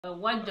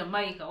What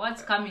Jamaica?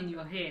 What's coming in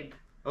your head?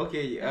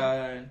 Okay,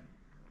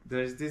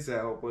 there's this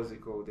what's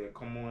it called? The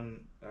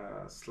common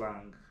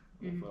slang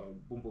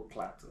of bumbo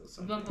clat or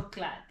something. Bumbo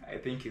clat. I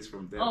think it's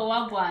from there. Oh,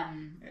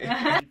 wagwan.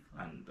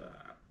 And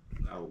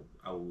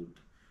I would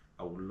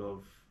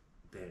love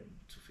them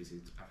to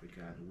visit Africa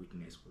and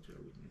witness what we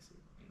are witnessing.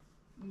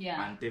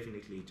 Yeah. And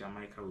definitely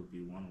Jamaica would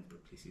be one of the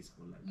places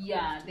I would like.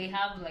 Yeah, they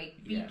have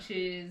like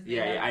beaches.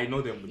 Yeah, I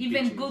know them. With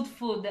even beaches. Good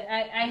food.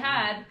 I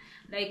heard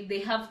like they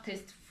have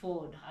taste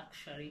food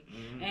actually,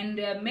 and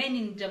men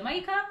in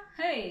Jamaica,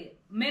 hey,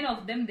 many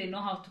of them they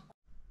know how to cook.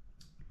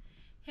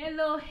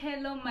 Hello,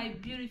 my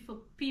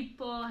beautiful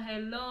people.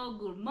 Hello,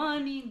 good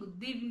morning,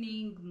 good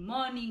evening, good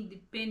morning,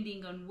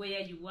 depending on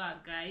where you are,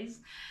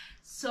 guys.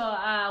 So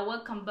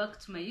welcome back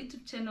to my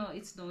YouTube channel.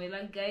 It's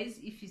Noella, guys.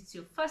 If it's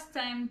your first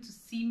time to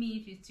see me,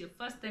 if it's your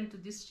first time to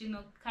this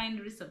channel,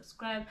 kindly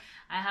subscribe.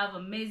 I have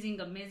amazing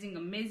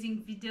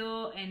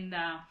video, and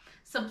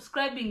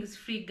subscribing is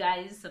free,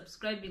 guys.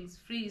 Subscribing is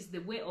free. Is the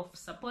way of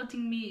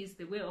supporting me, is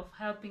the way of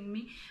helping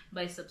me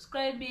by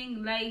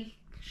subscribing, like,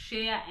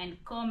 share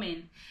and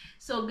comment.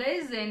 So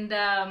guys, and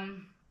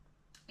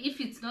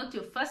if it's not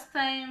your first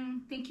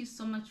time, thank you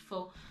so much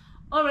for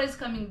always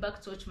coming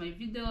back to watch my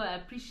video. I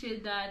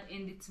appreciate that,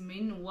 and it's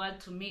mean what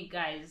to me,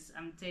 guys,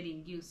 I'm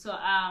telling you. So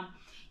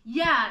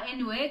yeah,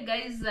 anyway,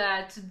 guys,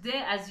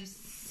 today, as you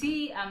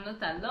see, I'm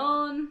not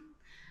alone.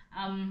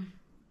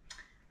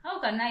 How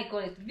can I call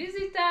it?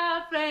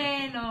 Visitor,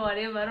 friend, or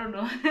whatever, I don't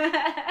know.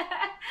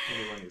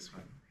 Anyone is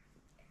fine.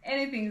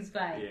 Anything is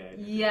fine.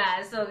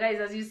 Yeah. So guys,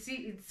 as you see,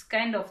 it's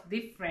kind of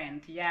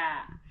different.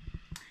 Yeah.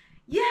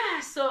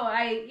 So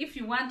if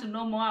you want to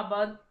know more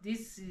about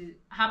this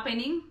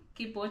happening,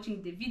 keep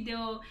watching the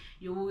video.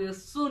 You will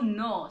soon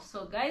know.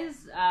 So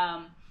guys,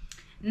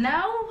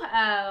 now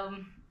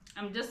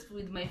I'm just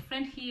with my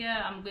friend here.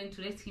 I'm going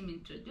to let him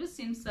introduce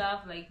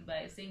himself, like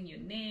by saying your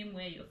name,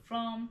 where you're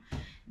from,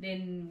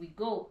 then we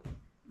go.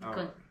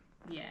 Because,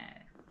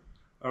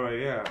 all right.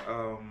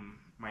 Yeah.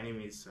 My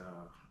name is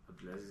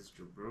Abdulaziz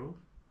Jubro.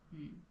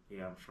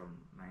 Yeah, I'm from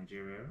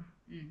Nigeria.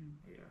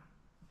 Yeah.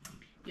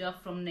 You are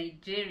from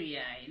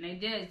Nigeria.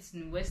 Nigeria is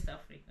in West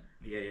Africa.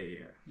 Yeah.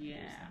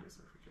 West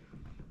Africa.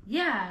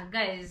 Yeah,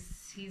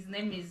 guys, his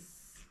name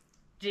is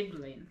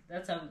Jiblin.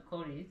 That's how we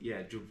call it.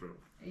 Yeah, Jubro.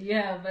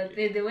 Yeah, but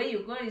the way you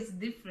call it is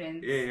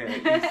different. Yeah.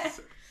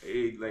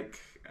 It's, like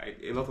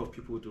a lot of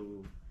people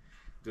do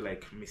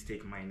like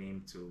mistake my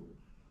name to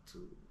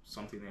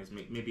something else.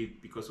 Maybe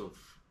because of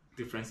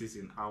differences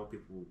in how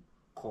people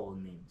call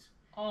names.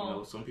 You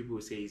know, some people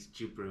say it's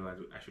Jubro.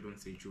 I shouldn't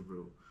say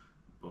Jubro,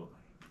 but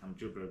I'm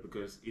Jubro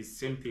because it's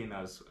same thing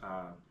as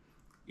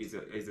is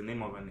the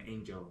name of an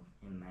angel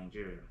in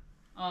Nigeria.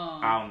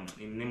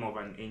 In name of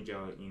an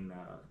angel in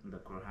the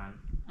Quran,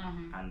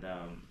 and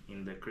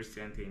in the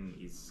Christian thing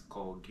is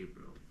called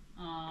Gabriel.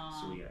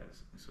 So yeah.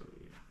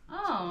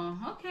 Oh,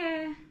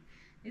 okay.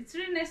 It's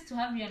really nice to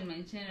have you on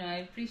my channel. I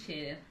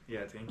appreciate it.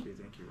 Yeah, thank you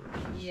very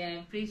much. Yeah, I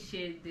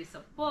appreciate the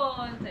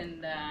support,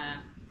 and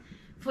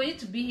for you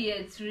to be here,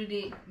 it's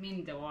really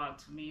mean the world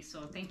to me.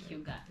 So thank you,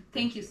 guys.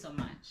 Thank you so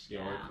much.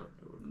 You're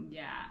welcome.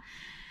 Yeah.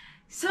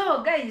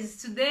 So guys,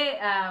 today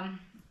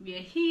we are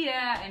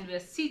here and we're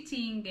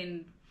sitting,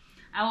 and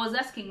I was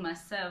asking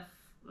myself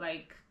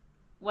like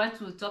what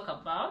we'll talk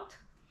about,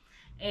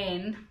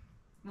 and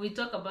we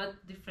talk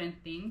about different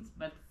things,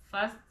 but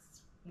first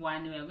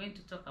one we are going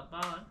to talk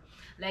about,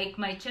 like,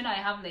 my channel,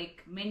 I have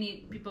like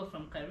many people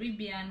from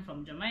Caribbean,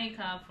 from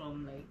Jamaica,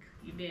 from like,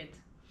 you get.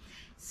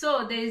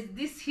 So there's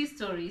this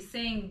history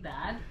saying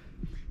that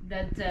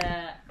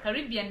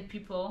Caribbean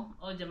people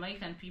or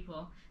Jamaican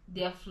people,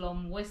 they are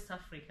from West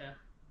Africa,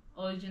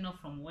 original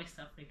from West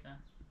Africa.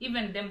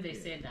 Even them, they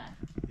say that.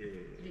 Yeah.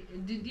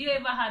 Did you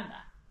ever heard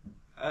that?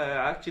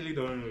 I actually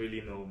don't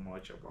really know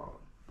much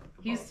about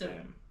history.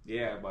 Them.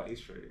 Yeah, about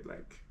history,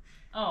 like.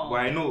 Oh.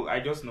 Well, I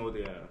just know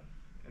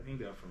I think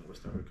they are from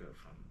West Africa,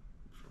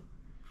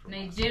 from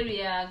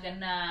Nigeria,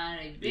 Ghana,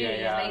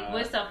 Liberia, like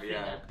West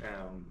Africa.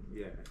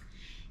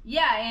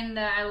 And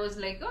I was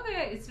like,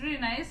 okay, it's really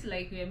nice,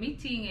 like we're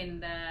meeting,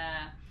 and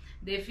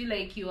they feel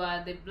like you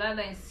are the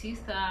brother and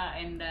sister,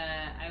 and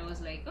I was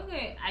like,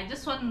 okay, I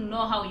just want to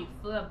know how you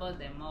feel about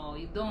them, or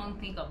you don't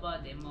think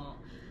about them, or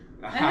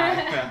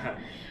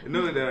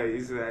no,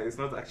 it's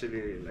not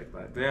actually like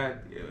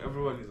that.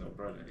 Everyone is our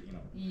brother, you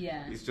know.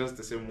 Yeah. It's just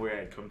the same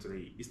way I come to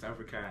the East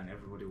Africa and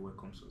everybody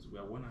welcomes us. We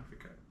are one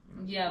Africa. You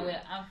know? Yeah,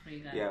 we're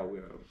Africa. Yeah, we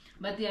are.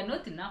 But they are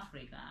not in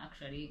Africa,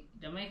 actually.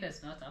 Jamaica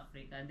is not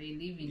Africa. They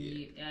live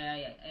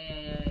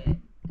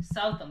in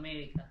South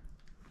America,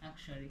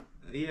 actually.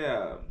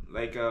 Yeah,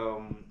 like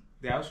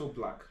they're also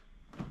black.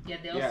 Yeah,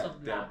 they're also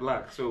black. They're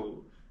black.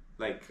 So,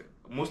 like,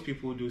 most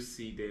people do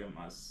see them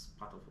as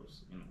part of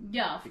us, you know.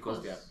 Yeah, of because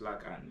course. They are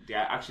black and they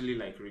are actually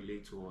like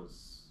relate to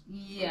us.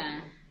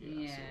 Yeah. So.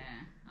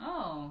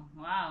 Oh,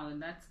 wow,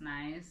 that's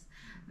nice.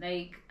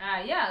 Like,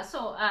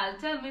 so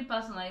tell me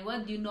personally,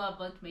 what do you know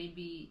about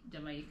maybe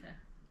Jamaica?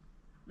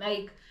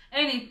 Like,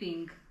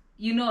 anything,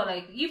 you know,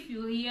 like, if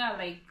you hear,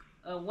 like,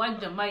 what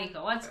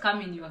Jamaica, what's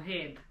coming in your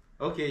head?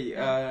 Okay,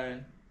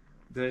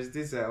 There's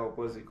this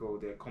what's it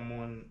called? The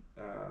common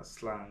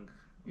slang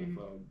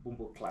of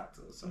bumbo clat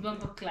or something.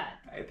 Bumbo clat.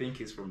 I think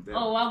it's from there.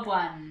 Oh,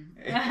 wagwan.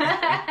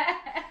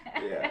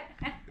 Yeah.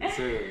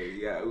 So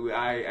yeah,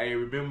 I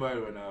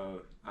remember when I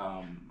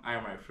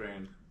and my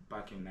friend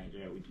back in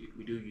Nigeria,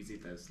 we do use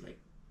it as like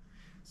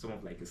some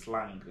of like a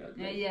slang,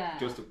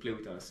 just to play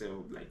with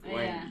ourselves, like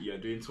when you're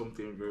doing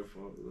something very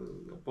for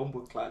a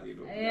bumbo clat, you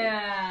know.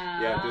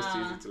 Just to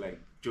use it to like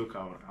joke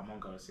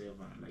among ourselves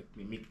and like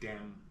mimic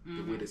them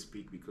the way they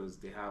speak, because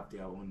they have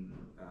their own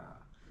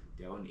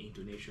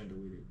intonation, the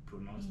way they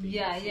pronounce things.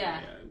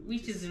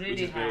 Which is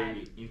really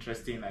very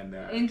interesting and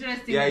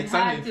interesting. Yeah, it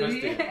sounds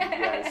interesting.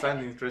 Yeah, it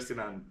sounds interesting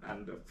and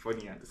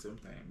funny at the same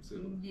time. So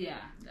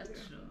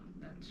that's true.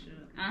 That's true.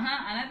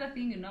 Another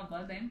thing you know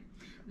about them,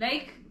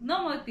 like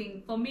normal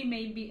thing for me,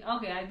 maybe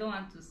I don't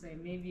want to say,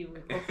 maybe you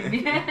will copy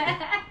me.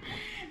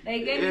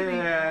 Like anything.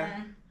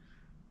 Yeah.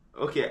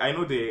 Okay, I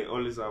know they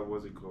always have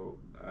what's it called?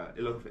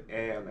 A lot of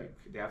air, like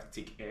they have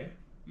thick hair.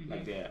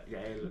 Like their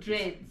hair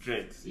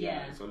dreads.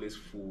 Yeah, it's always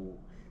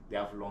full. They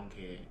have long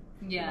hair.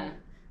 Yeah. You know?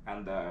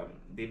 And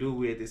they do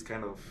wear this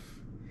kind of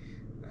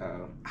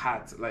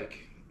hat,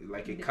 like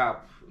a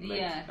cap,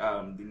 like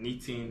the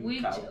knitting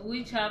cap.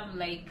 Which have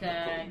like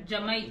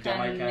Jamaican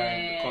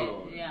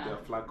color, yeah, their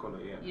flag color,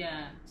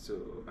 yeah.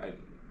 So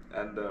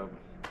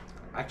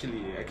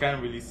actually I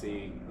can't really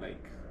say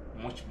like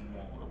much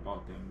more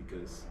about them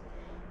because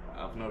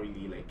I've not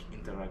really like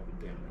interacted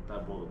with them like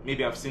that, but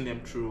maybe I've seen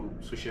them through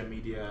social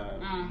media,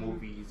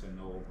 movies and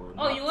all.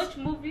 But you watch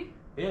movie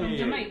from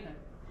Jamaica?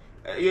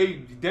 Yeah,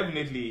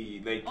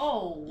 definitely. Like,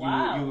 oh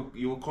wow,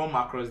 you will come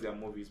across their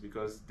movies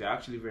because they're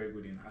actually very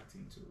good in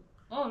acting too.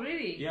 Oh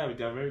really? Yeah,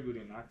 they're very good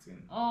in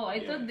acting. Oh, I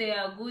thought they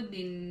are good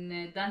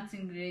in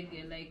dancing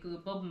reggae, like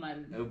Bob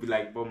Marley. It would be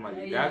like Bob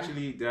Marley.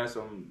 There are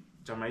some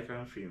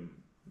Jamaican film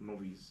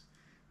movies.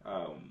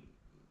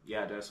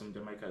 There are some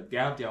Jamaican. They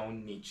have their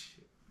own niche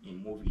in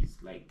movies.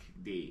 Like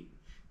they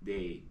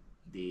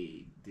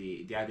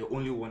are the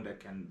only one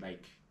that can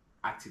like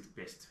act it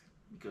best,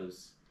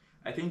 because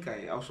I think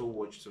I also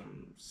watched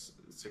some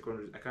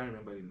secondary. I can't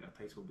remember the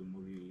title of the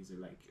movie. It's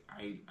like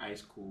high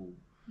school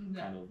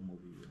kind of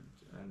movie,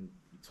 and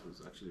it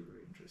was actually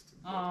very interesting.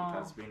 But it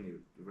has been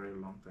a very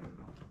long time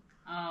now.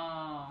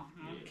 Oh,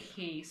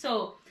 okay. Yeah.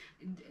 So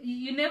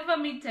you never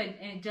meet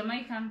a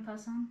Jamaican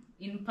person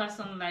in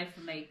person life,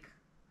 like?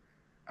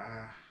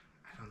 I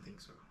don't think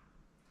so.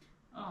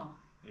 Oh.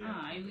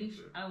 Yeah,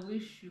 I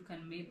wish you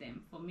can meet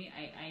them. For me,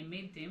 I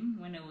met them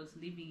when I was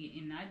living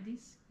in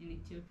Addis in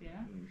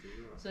Ethiopia.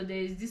 So there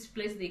is this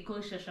place they call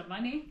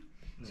Shashamane.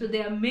 So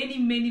there are many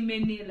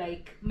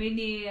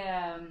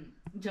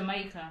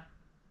Jamaica.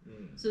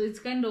 So it's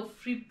kind of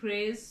free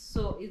praise.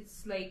 So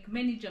it's like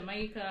many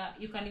Jamaica.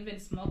 You can even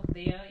smoke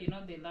there. You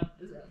know,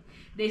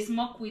 they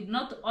smoke with,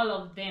 not all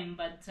of them,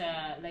 but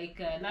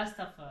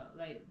Lastafa,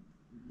 like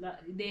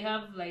they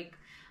have like,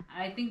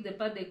 I think the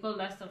part they call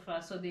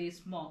Lastafa, so they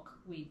smoke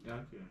weed.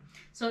 Okay.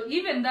 So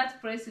even that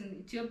place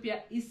in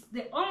Ethiopia is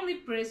the only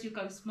place you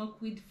can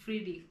smoke weed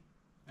freely.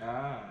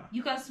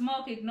 You can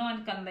smoke it, no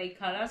one can like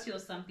harass you or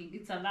something.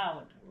 It's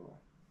allowed. Oh.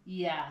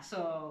 Yeah.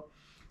 So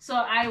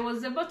I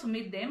was able to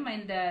meet them,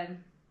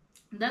 and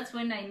that's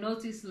when I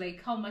noticed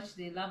like how much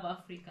they love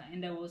Africa,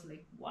 and I was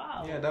like,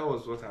 wow. Yeah, that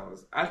was what I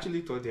was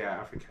actually thought they are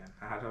African.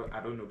 I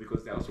don't know,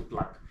 because they're also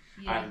black,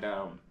 and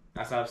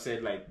as I've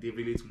said, like they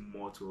relate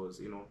more to us,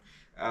 you know.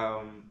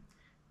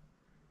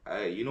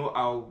 You know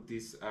how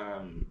this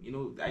you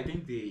know, I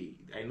think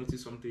I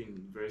noticed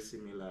something very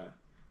similar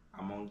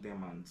among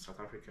them and South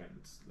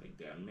Africans, like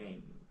they are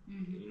men.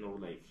 You know,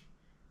 like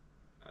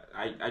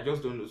I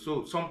just don't know.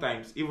 So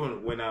sometimes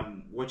even when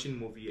I'm watching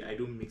movie, I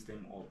don't mix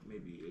them up.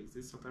 Maybe is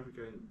this South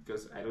African,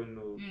 because I don't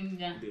know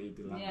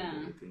the language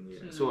or anything. Yeah.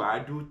 Sure. So I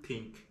do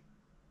think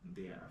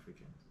they are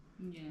Africans,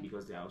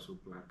 because they are also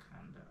black,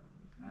 and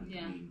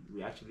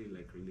we actually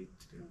like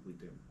relate with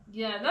them.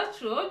 Yeah, that's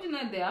true. You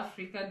know, they're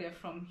Africa. They're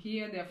from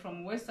here. They're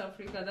from West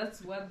Africa.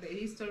 That's what the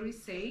history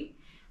say.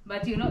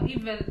 But you know,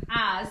 even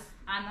us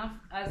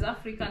as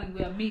African,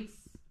 we are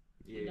mixed.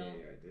 Yeah,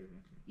 definitely.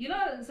 You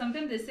know,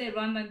 sometimes they say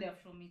Rwanda, they're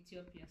from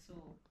Ethiopia.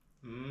 So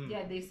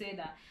yeah, they say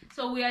that.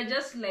 So we are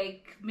just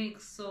like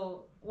mixed.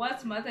 So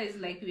what matters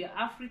is like we are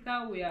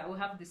Africa. We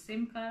have the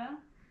same color,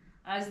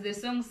 as the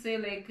song say,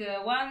 like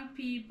one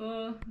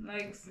people.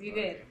 Like you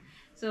get.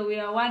 So we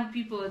are one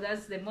people.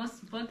 That's the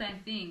most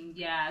important thing.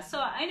 Yeah.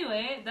 So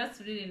anyway,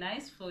 that's really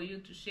nice for you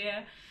to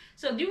share.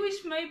 So do you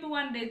wish maybe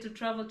one day to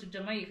travel to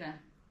Jamaica?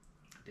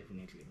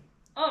 Definitely.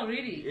 Oh,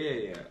 really?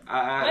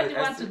 Yeah. What do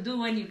you want to do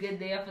when you get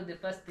there for the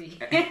first day?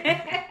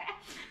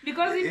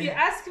 Because if you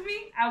ask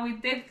me, I will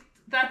take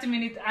 30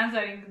 minutes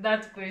answering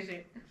that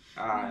question.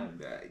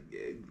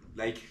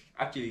 Like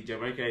actually,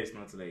 Jamaica is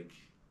not like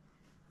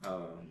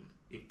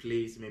a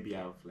place maybe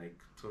I've like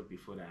thought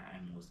before that I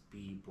must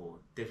be, but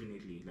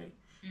definitely like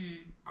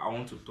I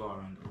want to tour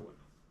around the world.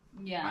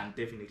 Yeah. And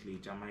definitely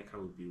Jamaica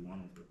would be one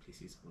of the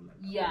places I would like.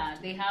 Yeah,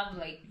 they have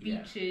like Yeah.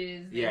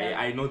 beaches. Yeah,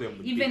 I know them.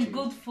 With Even beaches.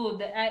 good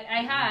food.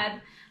 I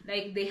had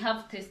like they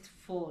have taste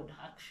food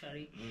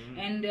actually.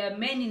 And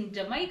men in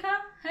Jamaica,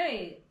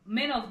 hey,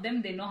 many of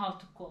them they know how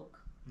to cook.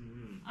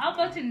 How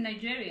about in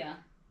Nigeria?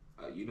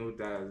 You know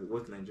that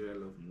what Nigeria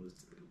love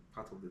most,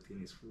 part of the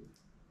thing is food.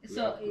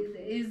 So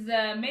is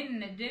men in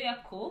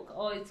Nigeria cook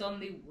or it's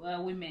only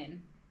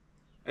women?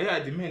 Yeah,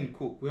 the men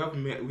cook.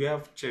 We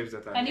have chefs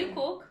that are. Can you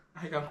cook?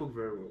 I can cook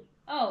very well.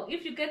 Oh,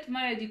 if you get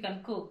married, you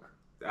can cook.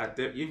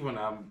 Even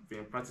I've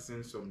been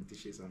practicing some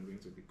dishes I'm going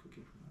to be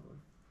cooking for my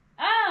wife.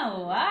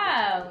 Oh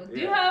wow! Yeah. Do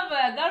you have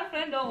a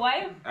girlfriend or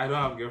wife? I don't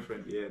have a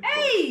girlfriend yet.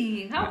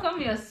 Hey, how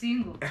come you're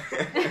single?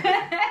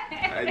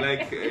 I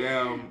like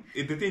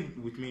the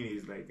thing with me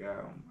is like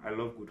I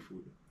love good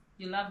food.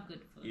 You love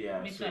good food.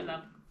 Yeah, me too. I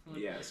love good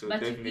food. Yeah, so but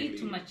definitely. you eat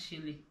too much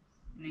chili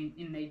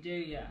in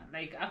Nigeria.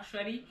 Like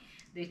actually,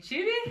 the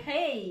chili.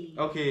 Hey.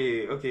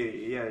 Okay.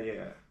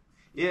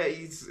 Yeah.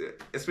 It's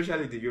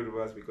especially the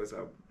Yorubas because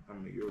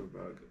I'm a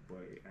Yoruba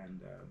boy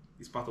and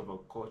it's part of our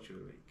culture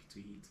like to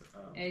eat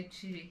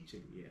Chili.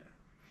 Yeah.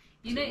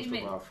 You so know most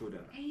even. of our food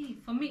Hey,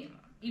 for me,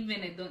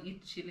 even I don't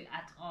eat chili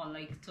at all.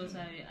 Like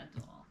totally at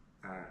all.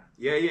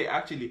 Yeah.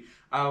 Actually,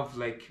 I've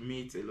like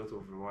met a lot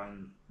of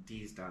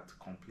Rwandese that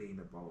complain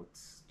about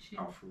Chili.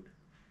 our food.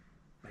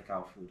 Like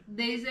our food.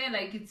 They say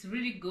like it's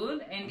really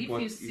good, and if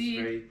but you see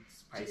it's very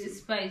spicy. It's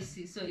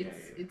spicy, so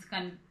it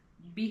can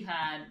be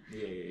hard.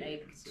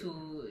 Like so,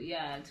 to eat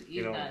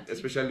you know, that.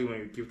 especially when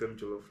you give them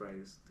jollof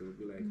rice, they'll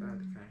be like, they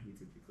can't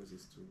eat it because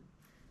it's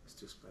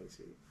too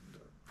spicy. And,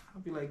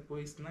 I'll be like, boy,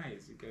 it's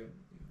nice. You can.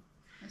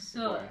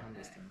 So I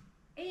understand.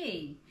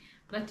 Hey,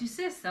 but you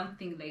say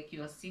something like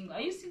you're single.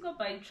 Are you single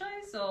by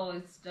choice or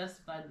it's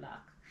just bad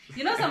luck?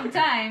 You know,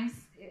 sometimes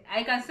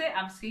I can say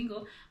I'm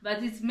single,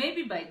 but it's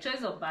maybe by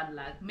choice or bad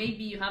luck.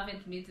 Maybe you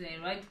haven't met the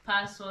right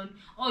person,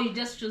 or you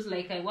just choose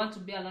like I want to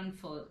be alone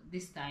for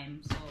this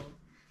time. So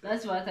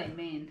that's what I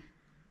meant.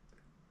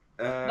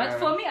 But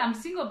for me, I'm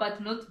single,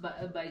 but not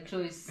by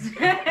choice.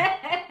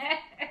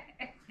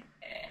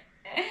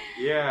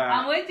 Yeah.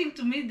 I'm waiting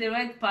to meet the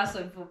right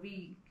person for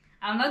me.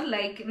 I'm not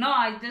like, no,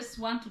 I just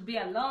want to be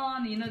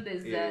alone. You know,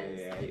 there's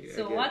that.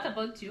 So what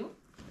about you?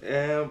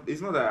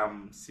 It's not that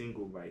I'm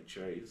single by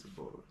choice,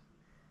 but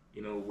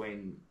you know,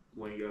 when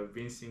you have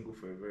been single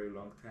for a very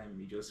long time,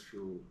 you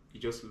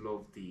just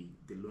love the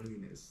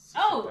loneliness.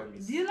 Oh,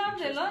 do you love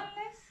the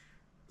loneliness?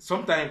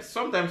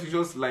 Sometimes you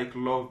just like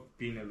love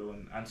being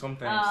alone, and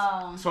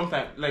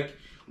sometimes like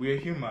we're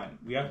human,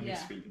 we have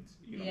mixed feelings.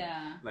 You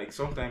know, like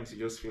sometimes you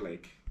just feel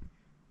like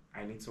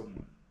I need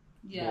someone.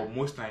 Yeah. But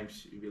most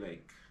times you be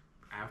like,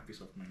 I have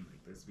peace of mind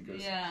like this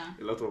because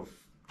a lot of.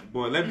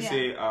 But let me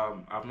say,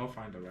 I've not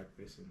found the right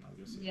person. I'll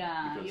just say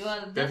you are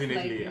just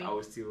definitely like I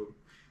will still.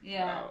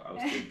 I'll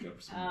still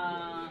get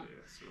someone.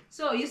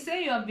 So you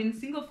say you have been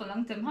single for a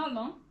long time. How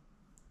long?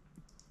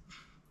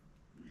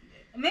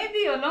 Maybe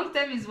your long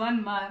time is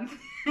 1 month.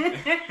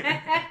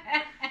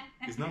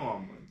 It's not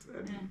 1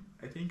 month.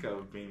 I think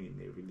I've been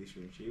in a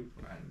relationship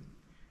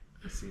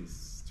and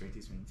since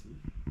 2020.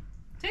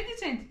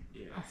 2020?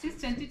 Yeah. Since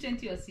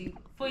 2020 you're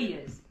single. 4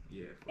 years.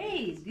 Yeah.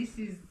 Hey, this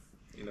is.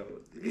 You know,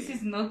 this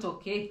is not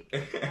okay.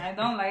 I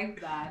don't like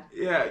that.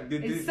 Yeah,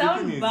 it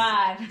sounds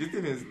bad. The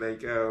thing is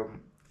like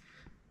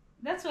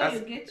that's why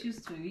you get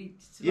used to it.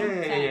 It's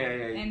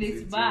and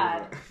it's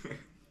bad.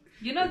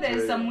 You know,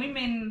 there's some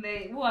women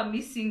who are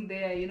missing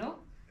there. You know,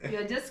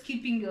 you're just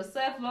keeping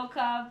yourself locked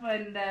up,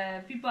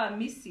 and people are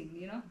missing.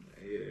 You know,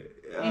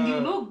 and you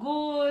look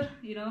good.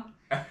 You know,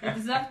 you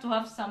deserve to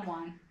have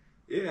someone.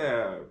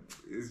 Yeah,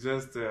 it's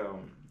just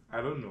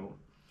I don't know.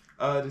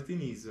 The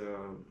thing is.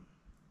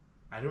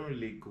 I don't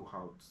really go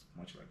out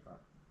much like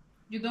that.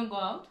 You don't go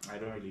out? I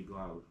don't really go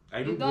out.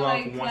 I do you go don't out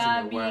like once in a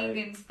while.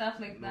 clubbing and stuff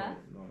like that?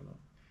 No.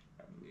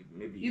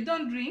 Maybe. You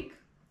don't drink?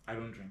 I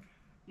don't drink.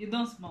 You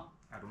don't smoke?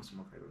 I don't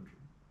smoke. I don't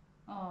drink.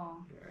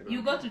 Oh. Yeah,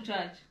 you go to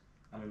church?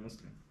 I'm a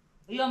Muslim.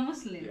 You're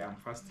Muslim? Yeah, I'm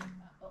fasting.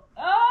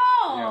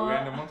 Oh! Yeah, we're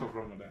in the month of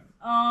Ramadan.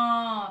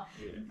 Oh,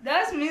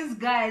 that means,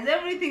 guys,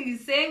 everything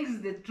he's saying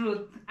is the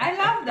truth. I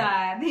love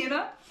that, you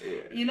know?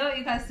 You know,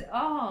 you can say,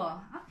 oh,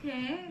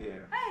 okay.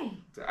 Yeah. Hey.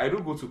 So I do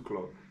go to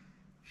club,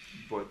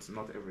 but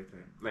not every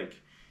time. Like,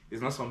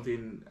 it's not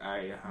something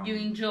I... you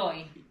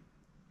enjoy?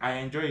 I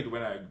enjoy it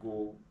when I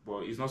go,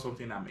 but it's not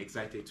something I'm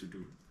excited to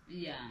do.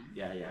 Yeah.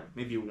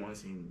 Maybe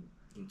once in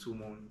 2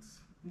 months.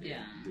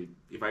 Yeah.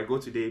 If I go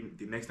today,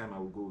 the next time I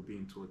will go will be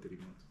in 2 or 3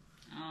 months.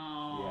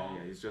 Oh.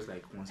 Yeah, it's just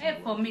like once.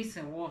 For me, it's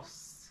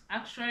worse.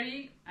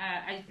 Actually,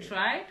 I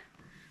tried,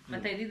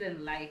 but I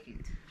didn't like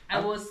it. I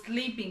was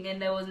sleeping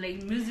and there was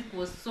like music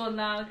was so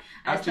loud.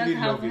 I started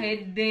having a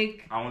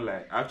headache. I won't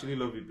lie. I actually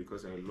love it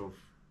because I love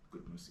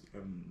good music,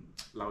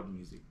 loud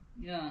music.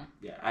 Yeah.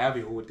 Yeah, I have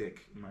a whole deck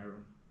in my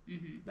room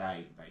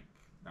that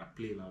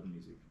play loud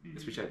music.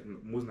 Especially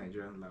most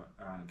Nigerian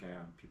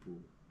people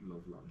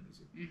love loud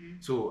music.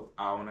 So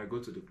when I go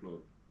to the club,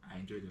 I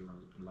enjoy the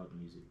loud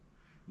music.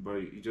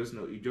 But you just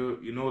know,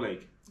 you know,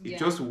 like it's Yeah.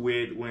 just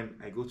weird when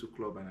I go to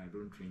club and I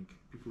don't drink.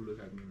 People look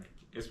at me like,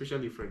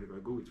 especially friends. If I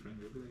go with friends,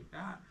 they'll be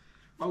like,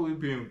 why would you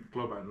be in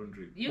club and don't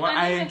drink? You Well, can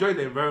I even- enjoy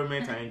the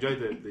environment, I enjoy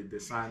the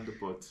sand,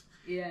 but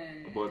Yeah.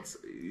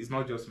 it's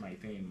not just my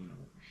thing, you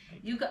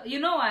know. Like, You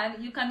know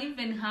what? You can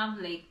even have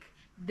like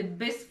the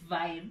best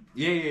vibe,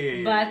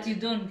 yeah. but you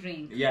don't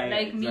drink. Yeah,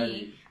 like me.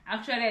 exactly.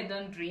 Actually, I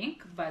don't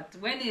drink, but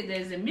when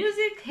there's a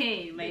music,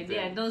 hey, my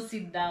dear, I Exactly. don't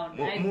sit down.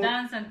 I Mo-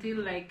 dance until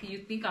like you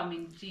think I'm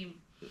in gym.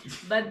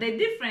 But the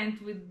difference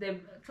with the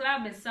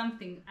club is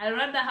something. I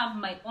rather have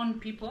my own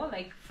people,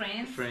 like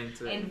friends,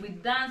 and we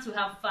dance, we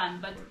have fun.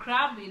 But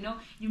club, you know,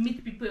 you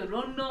meet people you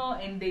don't know,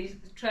 and they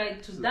try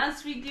to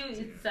dance with you.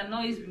 It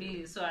annoys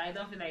me, so I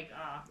don't feel like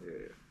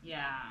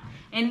yeah.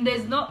 And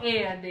there's no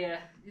air there.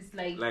 It's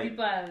like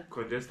people are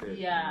congested.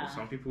 Yeah. You know,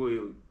 some people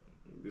will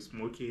be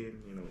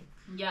smoking, you know.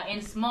 Yeah,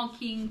 and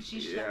smoking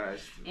shisha,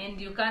 Yeah,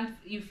 and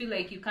you feel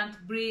like you can't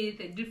breathe,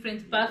 a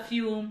different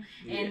perfume,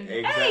 and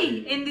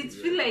exactly. and it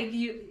feel like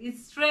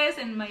it's stress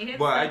and my head.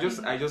 But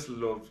I just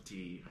love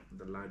the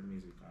loud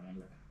music. I don't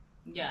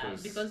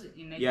like. Because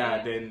in Nigeria,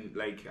 yeah, then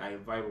like I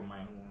vibe on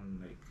my own.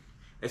 Like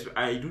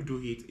I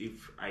do it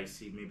if I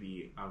see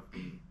maybe I've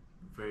been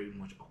very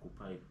much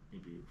occupied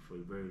maybe for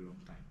a very long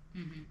time.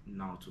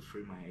 Now to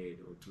free my head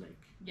or to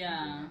like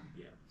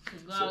to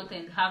go out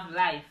and have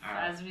life,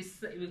 as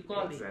we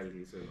call it.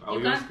 Exactly. So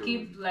you can't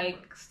keep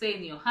like stay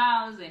in your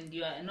house and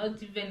you are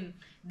not even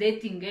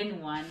dating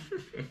anyone.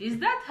 Is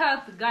that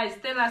how, guys?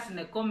 Tell us in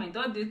the comment.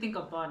 What do you think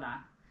about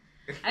that?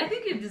 I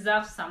think you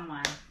deserve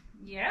someone.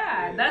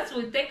 Yeah, that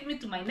will take me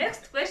to my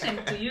next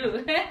question to you.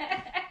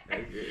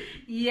 Okay.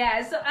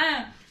 Yeah.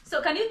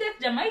 So can you date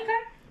Jamaica?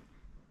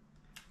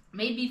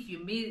 Maybe if you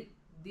meet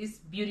this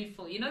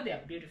beautiful, you know they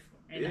are beautiful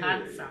and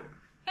handsome.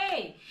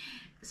 Hey,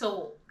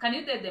 so can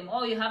you date them?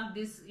 Or you have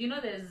this, you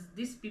know, there's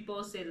these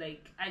people say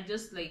like,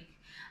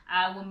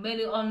 I will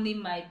marry only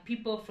my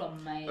people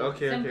from my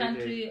same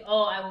country,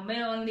 or I will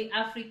marry only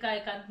Africa. I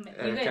can't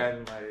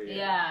marry.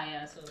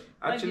 Yeah. So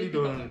actually,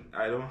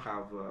 I don't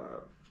have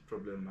a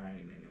problem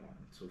marrying anyone.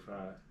 So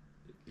far,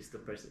 it's the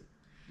person.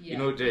 Yeah, you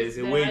know, there is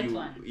a the way right you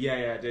one.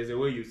 there's a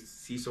way you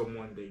see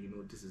someone that you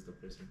know this is the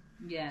person.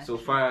 Yeah. So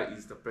far,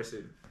 it's the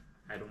person.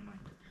 I don't mind.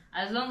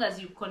 As long as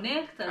you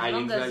connect, as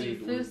long as you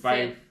feel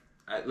safe.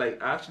 I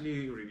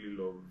actually really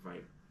love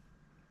vibe.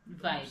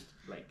 Vibe.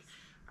 Like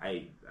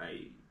I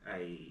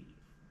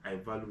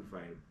value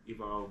vibe. If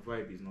our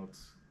vibe is not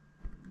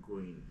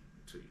going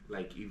to,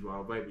 like, if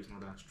our vibe is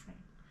not that strong,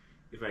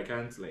 if I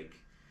can't like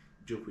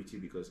joke with you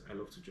because I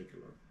love to joke a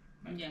lot.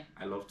 Like,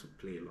 I love to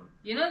play a lot.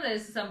 You know,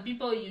 there's some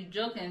people you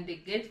joke and they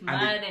get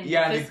mad and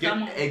they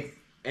get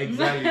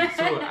exactly.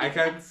 So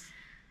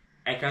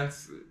I can't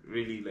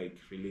really like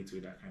relate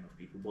with that kind of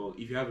people. But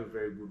if you have a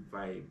very good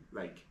vibe,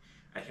 like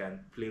I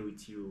can play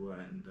with you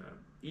and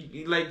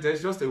like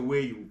there's just a way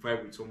you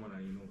vibe with someone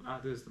and you know,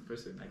 this is the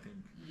person. I think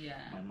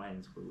my mind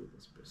is going with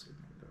this person.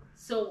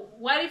 So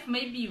what if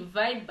maybe you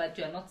vibe but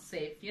you're not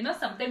safe? You know,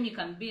 sometimes you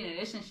can be in a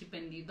relationship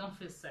and you don't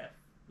feel safe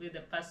with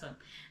the person.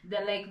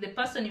 The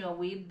person you're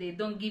with, they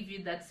don't give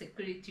you that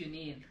security you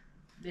need,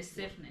 the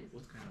safeness.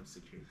 What kind of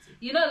security?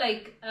 You know,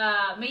 like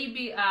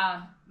maybe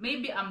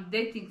I'm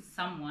dating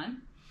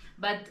someone,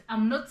 but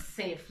I'm not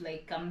safe.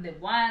 Like I'm the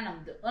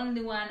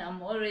only one.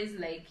 I'm always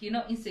like, you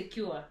know,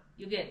 insecure.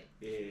 You get?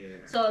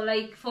 Yeah. So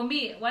like for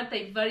me, what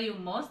I value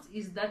most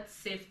is that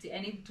safety. I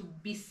need to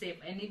be safe.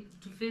 I need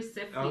to feel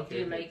safe with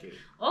you. Like,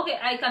 okay,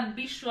 I can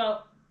be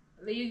sure.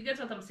 You get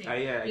what I'm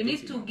saying? You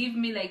need to give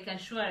me like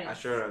assurance.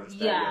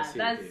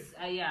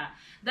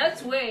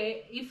 That's where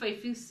if I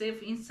feel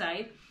safe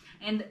inside,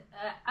 and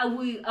I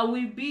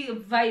will be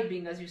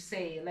vibing, as you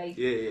say. Like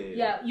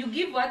you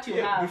give what you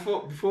have.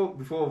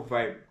 Before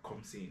vibe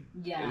comes in.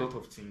 Yeah. A lot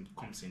of things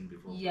comes in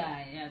before.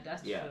 Yeah,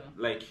 that's true.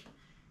 Like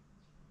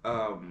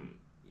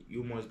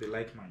you must be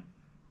like mine.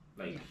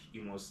 Like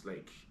you must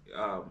like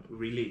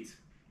relate.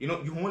 You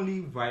know, you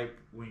only vibe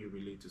when you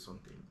relate to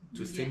something,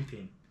 to same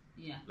thing.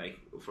 Yeah. Like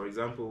for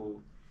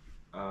example,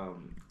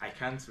 I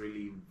can't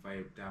really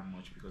vibe that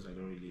much because I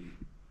don't really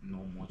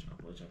know much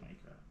about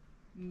Jamaica.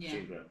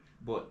 Yeah.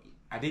 But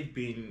had it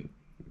been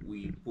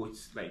we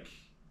both like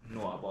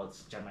know about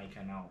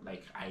Jamaica now,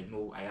 like I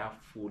have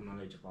full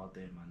knowledge about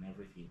them and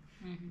everything.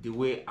 The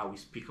way I will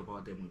speak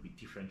about them will be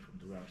different from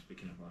the way I'm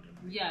speaking about them.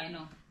 Yeah, I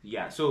know.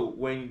 Yeah, so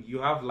when you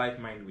have like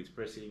mind with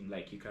person,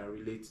 like you can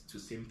relate to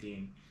same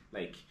thing,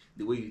 like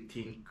the way you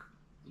think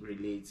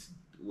relates,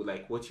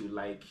 like what you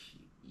like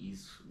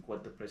is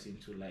what the person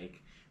to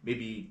like.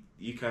 Maybe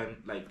you can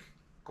like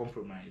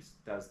compromise.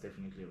 That's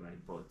definitely right.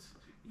 But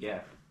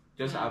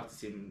just have the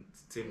same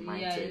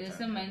mindset. Yeah, the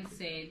same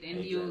mindset,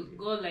 and you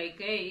go like,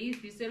 hey,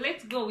 if you say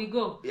let's go, we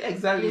go. Yeah,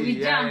 exactly. We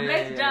jump.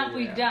 Let's jump.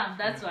 We jump.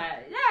 That's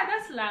why. Yeah,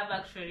 that's love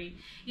actually.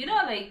 You know,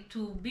 like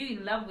to be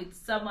in love with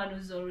someone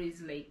who's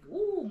always like,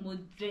 ooh,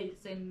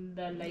 moderates and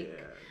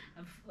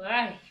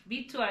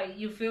be too.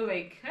 You feel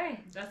like, hey,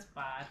 that's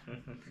bad.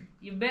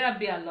 You better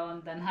be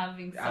alone than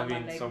having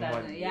someone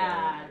that.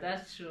 Yeah,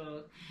 that's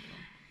true.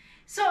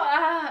 So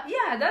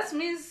that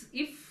means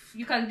if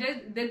you can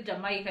just date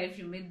Jamaica if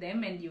you meet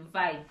them and you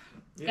vibe.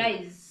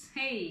 Guys,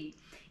 hey,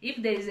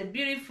 if there is a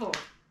beautiful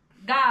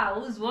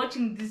girl who's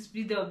watching this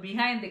video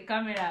behind the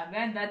camera,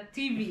 behind that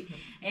TV,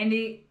 and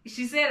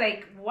she say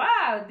like,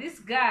 wow, this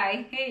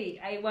guy,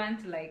 hey, I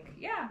want, like,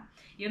 yeah,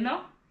 you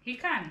know, he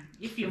can,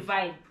 if you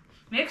vibe.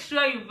 Make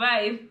sure you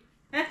vibe.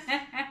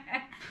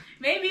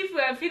 Maybe if we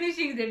are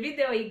finishing the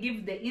video, we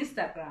give the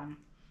Instagram.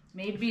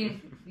 Maybe,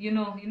 you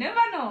know, you never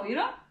know, you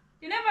know?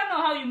 You never know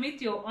how you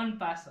meet your own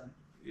person.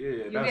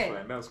 Yeah, that's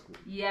fine. That's cool.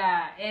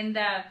 Yeah, and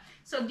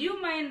so do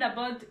you mind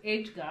about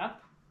age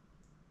gap?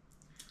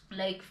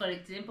 Like, for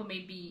example,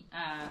 maybe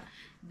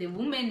the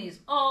woman is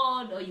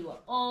old or you are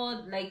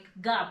old, like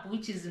gap,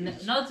 which is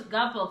not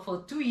gap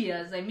for 2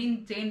 years. I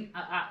mean 10,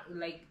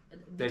 like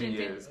 10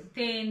 years.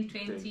 10,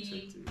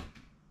 20.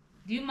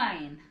 Do you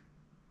mind?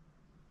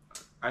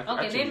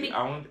 Actually,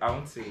 I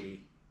won't say,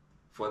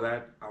 for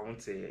that, I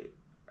won't say,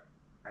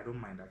 I don't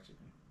mind actually.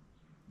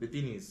 The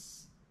thing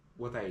is,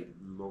 what I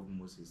love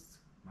most is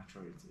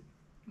maturity.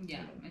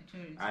 Yeah,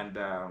 maturity. And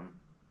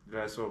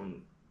there are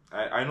some,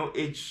 I know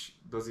age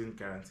doesn't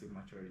guarantee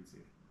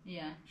maturity.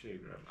 Yeah.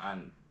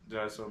 And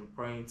there are some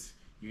points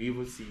you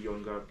even see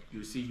younger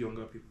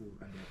people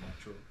and they're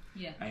mature.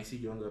 Yeah. And you see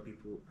younger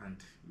people and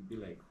you be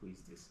like, who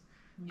is this?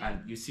 Yeah.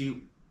 And you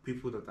see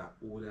people that are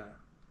older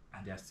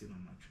and they are still not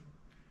mature.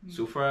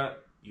 So far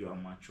you are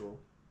mature,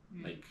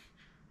 like,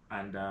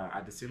 and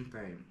at the same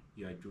time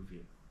you are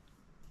jovial.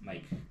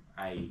 Like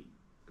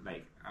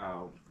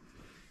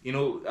you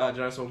know,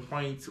 there are some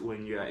points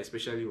when you are,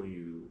 especially when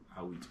you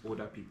are with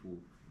older people,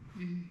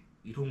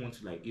 you don't want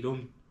to, like,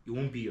 you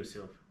won't be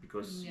yourself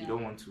because you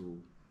don't want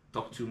to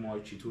talk too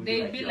much.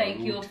 They'll be like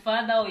your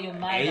father or your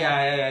mother.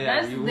 Yeah.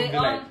 That's you won't be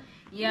like, but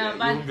you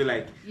won't be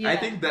like. I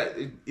think that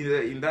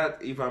in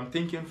that, if I'm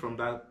thinking from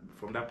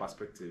that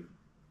perspective,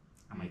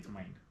 I might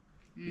mind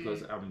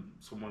because I'm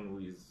someone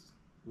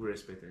who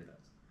respected that.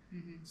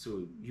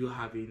 So you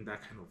having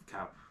that kind of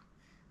gap,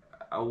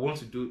 I want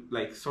to do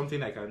like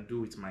something I can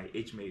do with my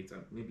age mate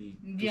and maybe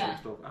do some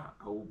stuff.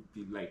 I will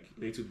be like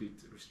a little bit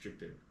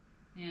restricted.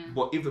 Yeah.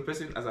 But if the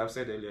person, as I've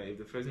said earlier, if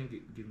the person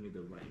give me the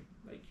vibe,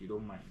 like, you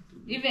don't mind.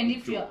 Even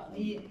if you're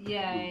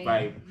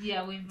vibe.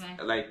 Yeah, we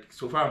vibe. Like,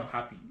 so far I'm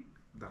happy.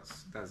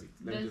 That's it.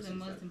 That's the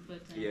most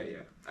important.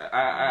 Yeah.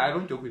 I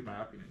don't joke with my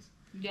happiness.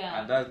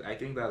 Yeah. And I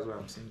think that's why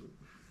I'm single.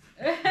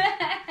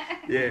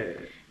 Yeah.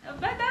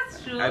 But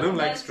that's true. I don't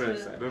like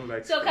stress. I don't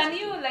like so stress. Can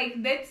you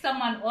like date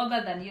someone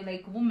other than you,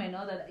 like women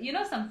other than, you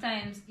know,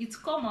 sometimes it's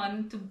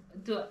common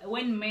to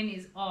when men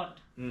is odd.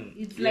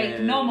 It's like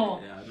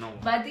normal. Yeah, normal.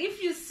 But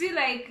if you see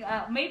like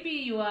maybe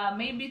you are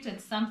maybe 20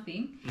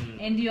 something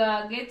and you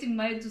are getting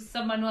married to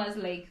someone who has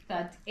like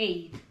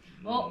 38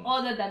 or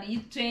other than you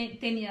 10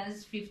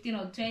 years, 15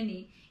 or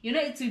 20, you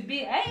know, it will be,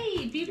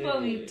 hey, people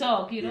will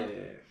talk, you know.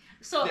 Yeah.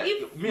 So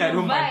if me, I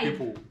don't mind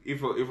people.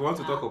 If I want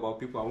to talk about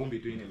people, I won't be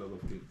doing a lot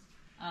of things.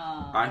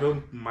 I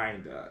don't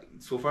mind.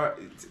 So far,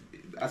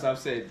 as I've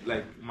said,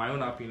 like, my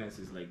own happiness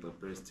is like the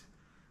best.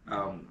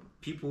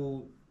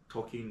 People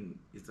talking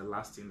is the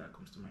last thing that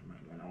comes to my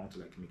mind when I want to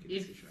like make a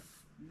decision.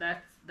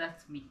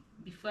 That's me.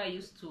 Before I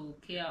used to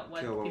care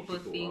what people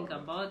think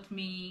about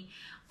me,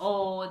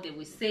 or they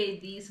will say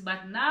this,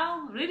 but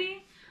now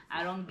really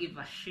I don't give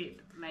a shit.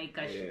 Like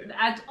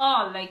at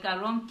all. Like, I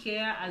don't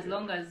care as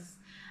long as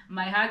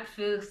my heart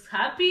feels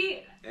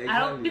happy. Exactly. I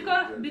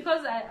don't,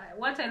 because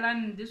what I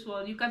learned in this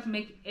world, you can't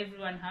make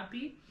everyone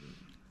happy,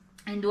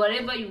 and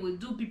whatever you will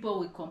do, people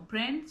will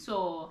complain.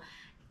 So,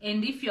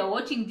 and if you're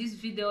watching this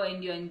video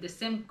and you're in the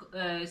same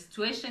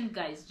situation,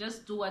 guys,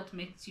 just do what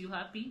makes you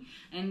happy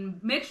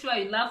and make sure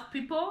you love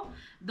people.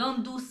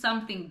 Don't do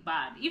something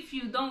bad. If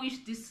you don't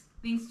wish these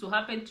things to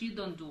happen to you,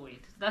 don't do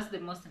it. That's the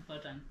most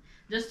important.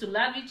 Just to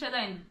love each other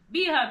and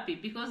be happy,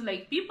 because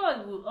like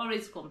people will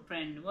always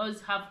complain, will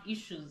always have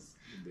issues.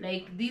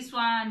 Like this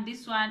one,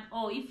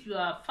 oh, if you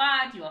are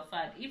fat, you are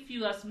fat. If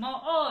you are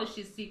small, oh,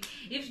 she's sick.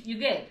 If you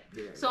get,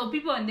 so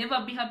people will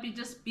never be happy.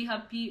 Just be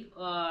happy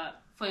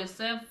for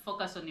yourself.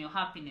 Focus on your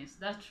happiness.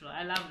 That's true.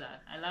 I love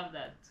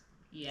that.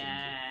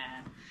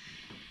 Yeah.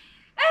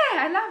 Hey,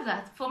 I love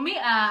that. For me,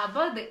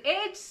 about the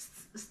age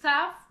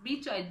stuff, me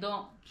too, I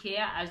don't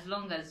care as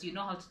long as you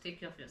know how to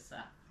take care of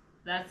yourself.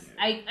 That's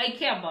I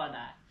care about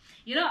that.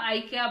 You know,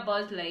 I care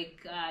about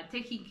like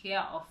taking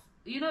care of.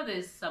 You know,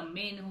 there's some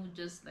men who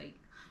just like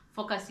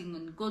focusing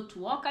on go to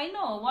work. I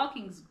know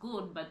working is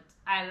good, but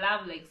I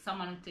love like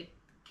someone who take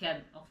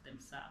care of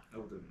themselves.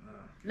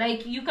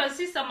 Like, you can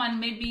see someone,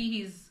 maybe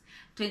he's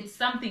 20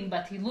 something,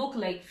 but he look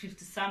like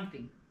 50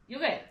 something. You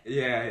get?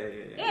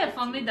 Yeah.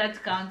 For me,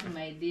 that counts,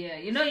 my dear.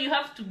 You know, you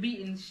have to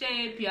be in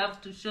shape. You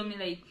have to show me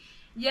like,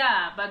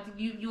 yeah, but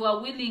you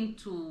are willing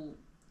to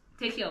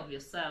take care of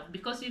yourself,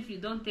 because if you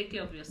don't take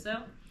care of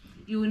yourself,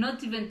 you will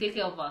not even take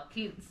care of our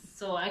kids.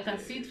 So I can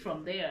see it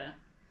from there.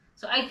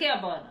 So I care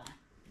about that.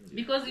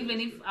 Because even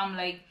if I'm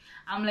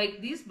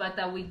like this, but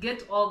I will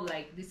get all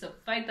like this,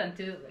 fight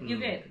until you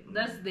get.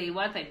 That's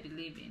what I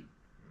believe in.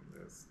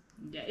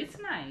 Yeah, it's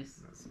nice.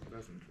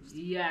 That's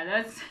interesting. Yeah,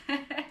 that's.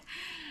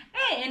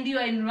 Hey, and you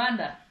are in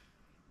Rwanda.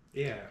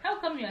 Yeah. How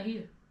come you're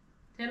here?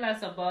 Tell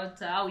us about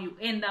how you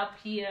end up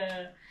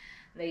here.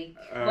 Like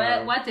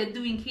what you're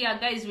doing here,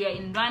 guys. We are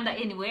in Rwanda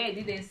anyway. I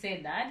didn't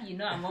say that. You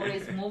know, I'm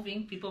always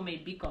moving. People may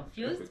be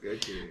confused.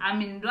 Okay. I'm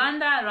in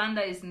Rwanda.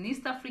 Rwanda is in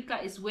East Africa.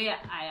 Is where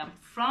I am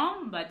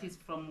from, but it's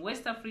from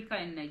West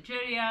Africa in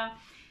Nigeria.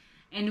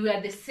 And we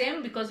are the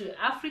same because we're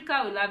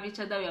Africa. We love each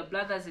other. We are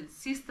brothers and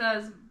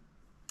sisters.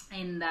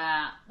 And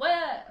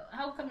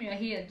how come you're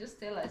here? Just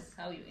tell us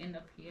how you end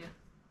up here.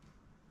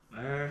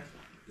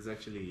 It's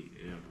actually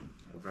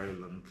a very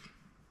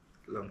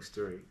long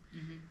story.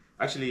 Mm-hmm.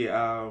 Actually,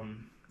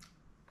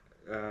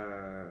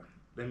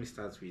 let me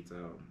start with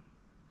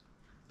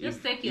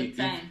just take your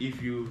time.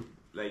 If you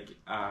like,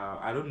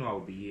 I don't know, I'll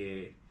be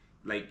here.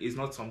 Like, it's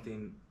not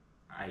something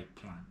I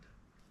planned.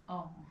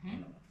 Oh. Mm-hmm. You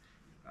know,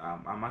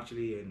 I'm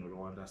actually in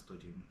Rwanda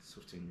studying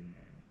software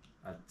engineering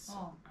at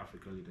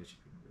African Leadership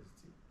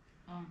University.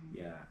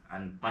 Yeah,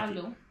 and back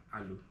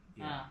Alu.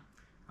 Yeah,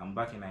 I'm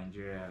back in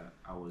Nigeria.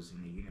 I was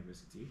in a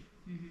university,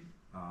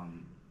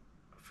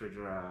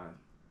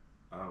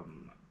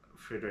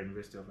 Federal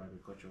University of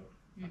Agriculture,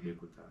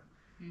 Abeokuta.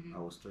 I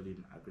was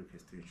studying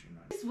agri-extension.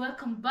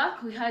 Welcome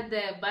back. We had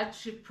the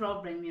battery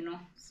problem, you know.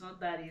 It's not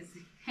that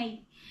easy.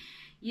 Hey,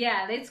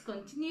 yeah, let's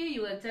continue.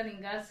 You were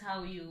telling us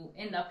how you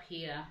end up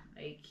here.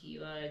 Like,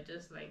 you are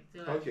just like...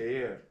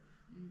 Okay, yeah.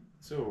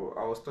 So,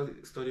 I was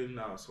studying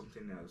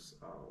something else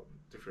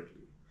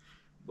differently.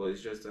 But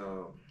it's just...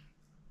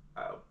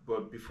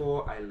 but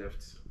before I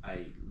left,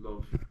 I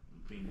love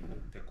being in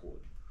the tech world.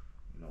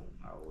 You know,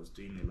 I was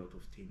doing a lot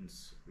of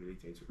things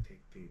related to tech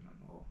thing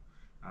and all.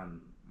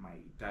 And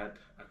my dad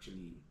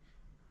actually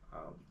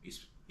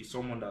is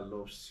someone that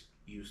loves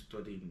you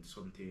studying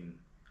something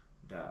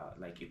that,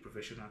 like, a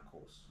professional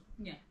course,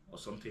 or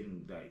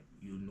something that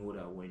you know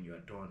that when you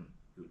are done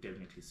you'll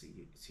definitely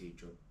see a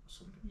job or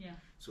something.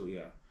 So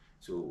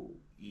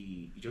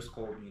he just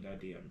called me that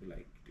day and be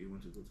like, do you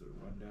want to go to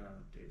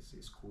Rwanda? There's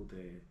a school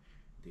there,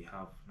 they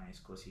have nice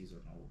courses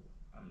and all.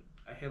 And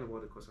I heard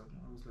about the course and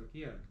I was like,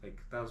 yeah, like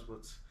that's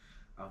what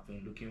I've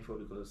been looking for,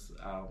 because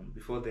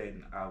before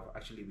then I've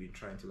actually been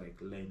trying to like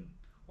learn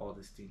all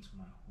these things on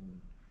my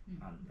own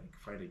and like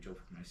find a job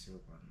for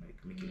myself and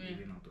like make a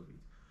living out of it.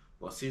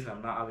 But since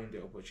I'm not having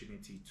the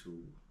opportunity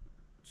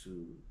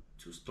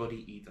to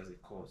study it as a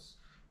course,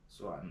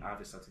 so I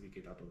have a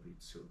certificate out of it,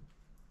 so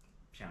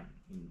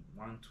in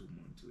 1-2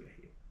 months we're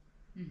here.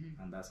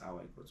 And that's how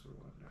I got to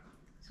Rwanda.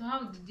 So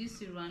how did you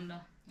see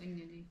Rwanda when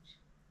you did?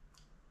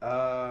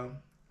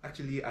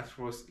 Actually, at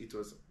first it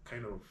was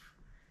kind of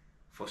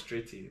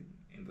frustrating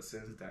in the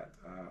sense that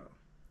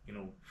you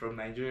know, from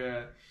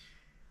Nigeria,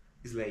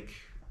 it's like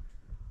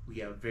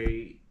we are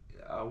very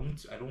I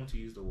don't want to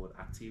use the word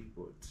active,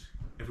 but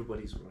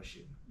everybody's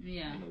rushing.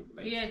 Yeah, you know,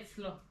 like, it's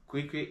slow.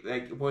 Quick,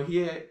 like, but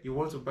here you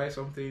want to buy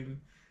something,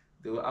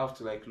 they will have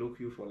to like look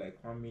you for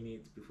like 1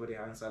 minute before they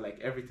answer. Like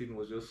everything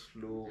was just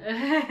slow.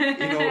 You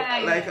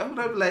know, like I'm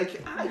not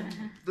like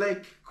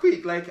like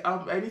quick, like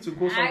I need to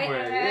go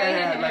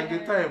somewhere. Like the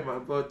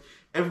time, but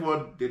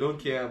everyone, they don't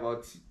care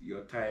about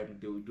your time.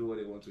 They will do what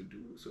they want to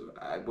do. So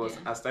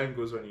as time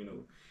goes on, you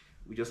know,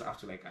 we just have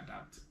to like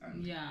adapt.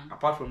 And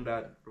apart from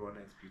that,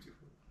 Rwanda is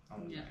beautiful.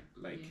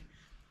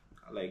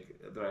 Like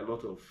there are a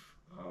lot of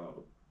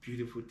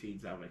beautiful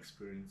things I've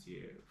experienced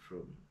here,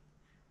 from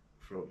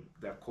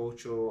their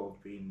culture of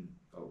being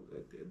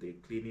the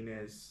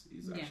cleanliness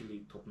is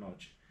actually top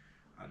notch,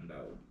 and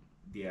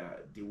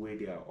the way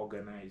they are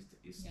organized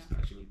is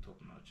actually top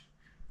notch.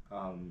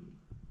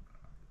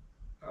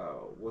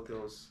 What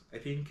else? I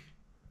think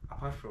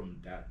apart from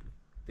that,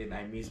 then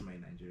I miss my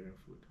Nigerian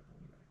food.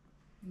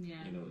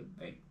 You know,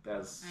 like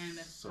that's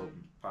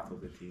some part of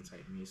the things I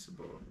miss.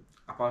 But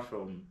apart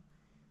from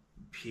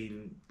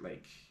being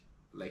like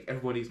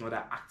everybody is not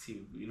that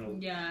active, you know.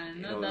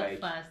 Not that like,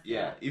 fast.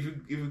 If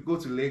you go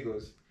to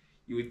Lagos,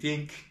 you would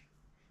think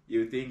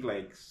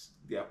like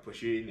they are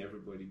pursuing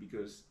everybody,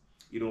 because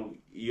you know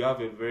you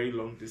have a very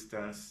long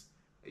distance.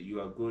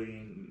 You are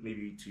going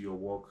maybe to your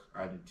work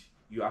and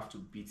you have to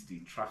beat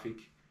the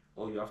traffic,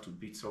 or you have to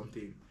beat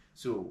something.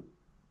 So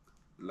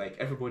like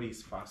everybody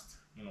is fast,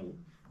 you know.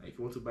 Like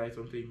you want to buy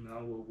something now,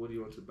 what do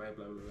you want to buy?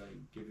 Blah blah blah.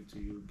 Give it to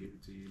you.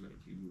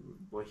 Like you.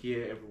 But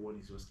here, everyone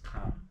is just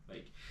calm.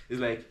 Like it's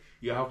like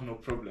you have no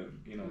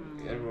problem. You know,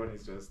 everyone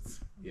is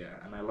just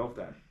and I love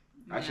that.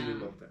 I actually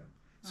love that.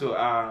 So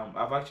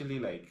I've actually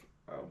like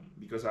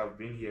because I've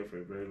been here for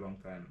a very long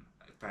time,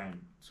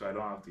 so I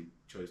don't have the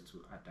choice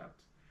to adapt.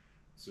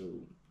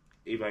 So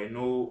if I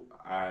know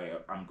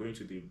I'm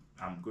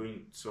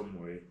going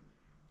somewhere,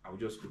 I'll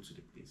just go to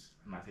the place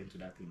and attend to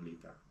that thing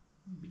later,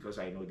 because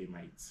I know they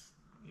might,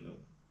 you know,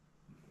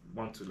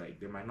 want to like,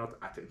 they might not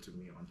attend to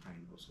me on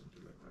time or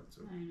something like that.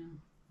 So I know.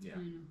 Yeah. I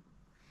know.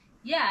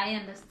 Yeah, I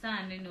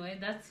understand. Anyway,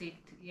 that's it.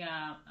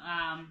 Yeah.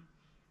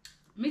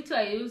 Me too.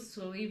 I used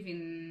to live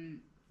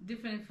in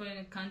different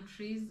foreign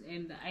countries,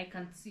 and I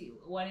can see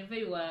whenever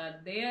you are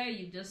there,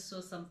 you just saw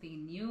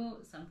something new,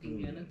 something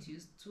you're not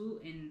used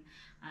to, and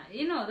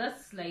you know,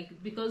 that's like,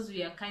 because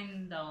we are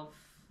kind of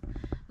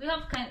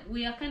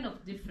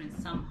different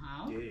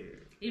somehow.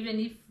 even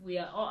if we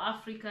are all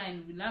Africa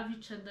and we love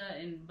each other,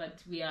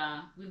 but we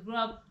grow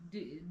up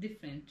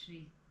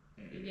differently.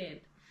 You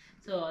get?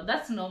 So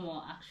that's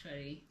normal,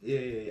 actually.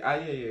 Yeah.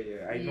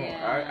 I know.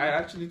 Yeah. I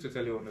actually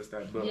totally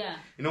understand. But Yeah.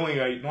 you know, when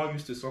you are not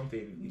used to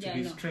something, it will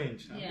be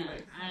strange. Yeah,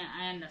 like,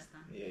 I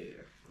understand.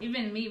 Yeah.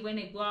 Even me, when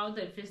I go out,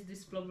 I face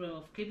this problem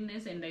of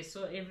kidneys, and I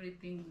saw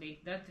everything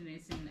like that, and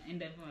I'm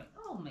like,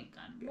 oh my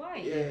God, why?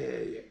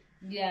 Yeah.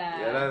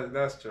 Yeah,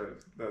 that's true.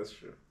 That's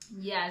true.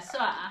 Yeah. So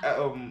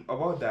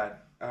about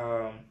that,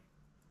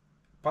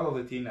 part of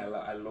the thing I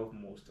love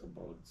most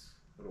about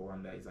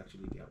Rwanda is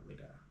actually their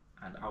weather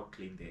and how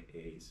clean their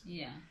air is.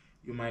 Yeah.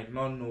 You might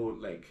not know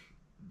like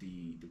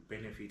the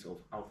benefit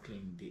of how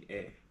clean the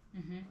air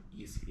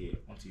is here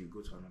until you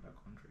go to another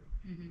country.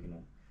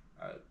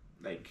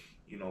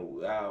 You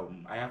know,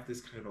 I have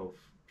this kind of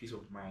peace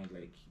of mind,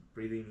 like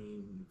breathing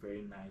in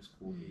very nice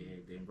cool air.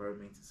 The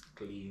environment is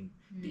clean,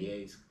 the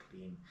air is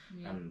clean,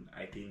 and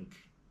I think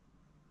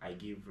I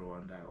give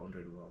Rwanda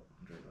 100 on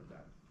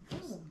that.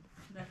 Oh,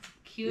 that's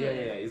cute. Yeah,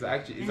 it's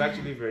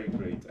actually very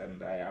great,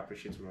 and I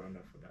appreciate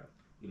Rwanda for that.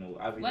 You know,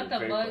 having what a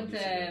very about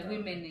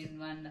women in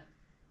Rwanda?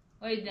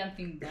 Why you don't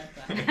think that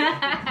one?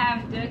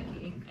 I'm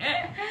joking.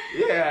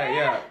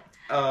 Yeah.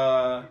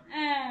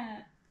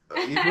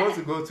 If you want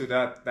to go to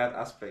that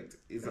aspect,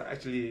 it's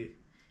actually,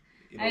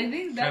 you know, I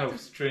think kind of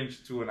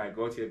strange too when I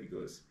got here,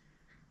 because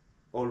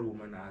all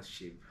women are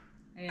shape.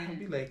 I'll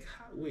be like,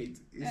 wait,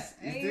 is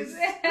this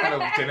kind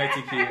of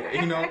genetic here?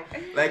 You know,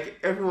 like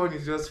everyone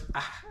is just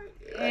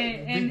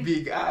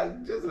big.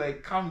 Just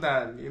like calm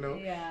down. You know,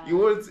 you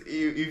won't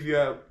if you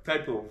are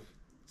type of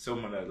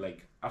someone that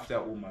like after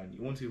a woman,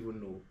 you won't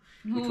even know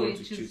which one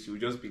to choose. You'll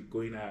just be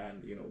going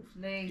around, you know.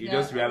 You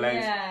just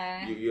realize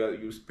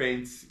you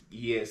spent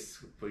years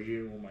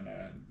pursuing woman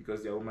around,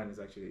 because their woman is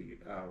actually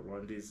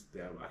Rwandese.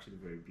 They are actually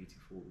very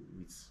beautiful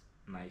with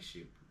nice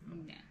shape. You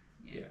know?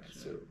 Yeah.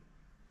 So.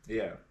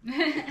 Yeah.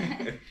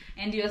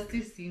 And you're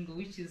still single,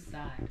 which is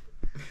sad.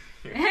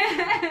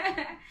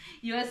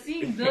 You are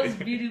seeing those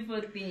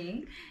beautiful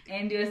things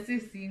and you're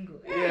still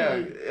single.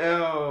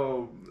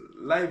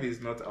 Life is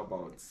not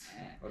about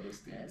all those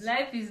things.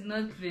 Life is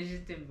not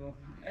vegetable.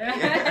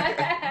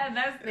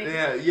 That's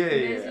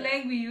the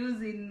slang we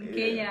use in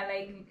Kenya.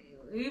 Like,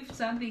 if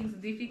something's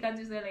difficult,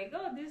 you say like,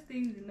 oh, this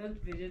thing is not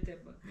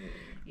vegetable.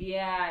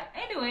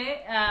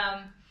 Anyway,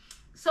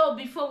 so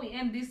before we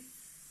end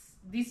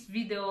this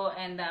video,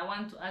 and I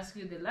want to ask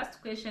you the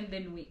last question,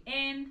 then we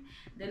end.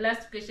 The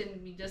last question,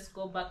 we just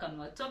go back on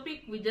our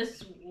topic. We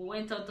just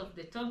went out of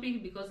the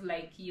topic because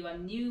like you are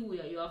new,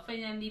 you are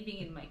finally living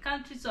in my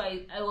country, so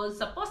I was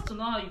supposed to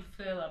know how you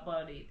feel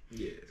about it.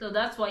 So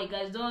that's why,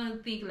 guys,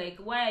 don't think like,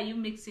 why are you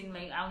mixing?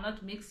 Like, I'm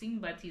not mixing,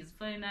 but he's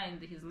foreigner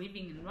and he's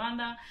living in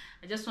Rwanda.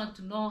 I just want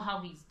to know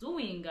how he's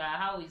doing,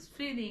 how he's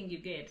feeling. You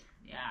get?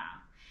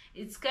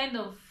 It's kind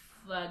of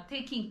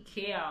taking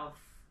care of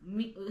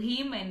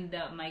him and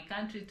my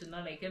country to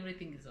know like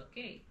everything is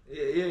okay.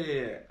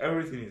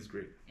 Everything is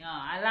great.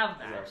 I love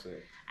that.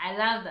 I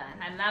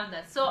love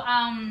that.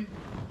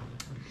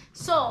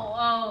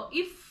 So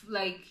if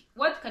like,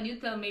 what can you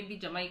tell maybe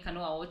Jamaican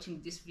who are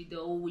watching this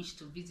video who wish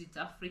to visit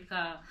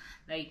Africa?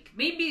 Like,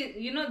 maybe,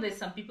 you know, there's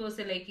some people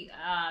say like,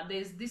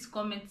 there's this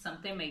comment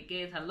sometimes I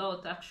get a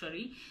lot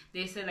actually.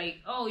 They say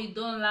like, oh, you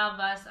don't love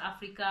us,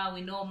 Africa,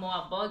 we know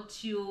more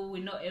about you,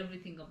 we know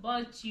everything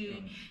about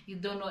you, you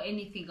don't know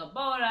anything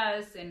about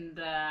us, and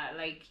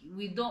like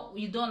you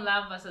don't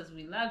love us as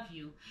we love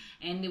you,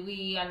 and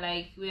we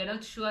are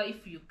not sure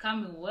if you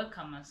come and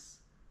welcome us.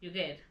 You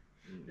get?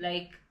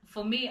 Like,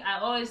 for me, I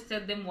always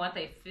tell them what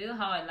I feel,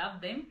 how I love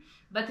them.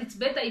 But it's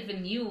better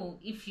even you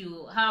if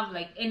you have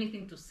like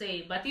anything to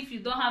say. But if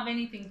you don't have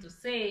anything to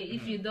say,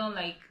 if you don't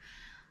like,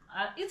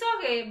 it's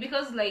okay,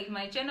 because like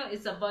my channel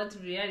is about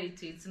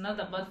reality. It's not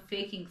about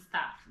faking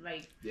stuff.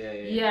 Like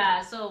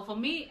So for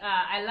me,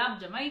 I love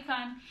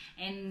Jamaican,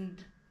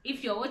 and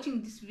if you're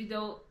watching this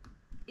video,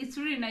 it's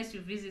really nice to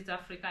visit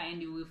Africa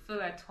and you will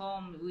feel at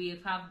home. We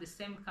have the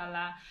same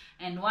color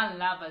and one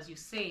love, as you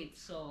said.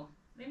 So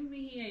let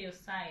me hear your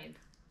side.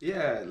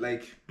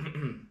 Like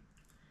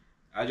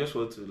I just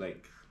want to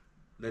like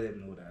let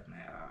them know that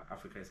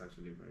Africa is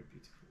actually very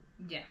beautiful.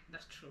 Yeah,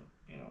 that's true.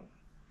 You know,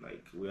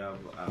 like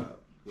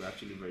we're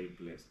actually very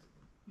blessed.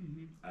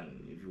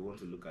 And if you want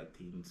to look at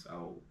things,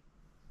 how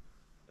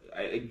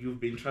you've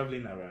been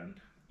traveling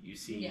around, you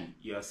see,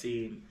 you are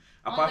seeing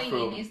apart only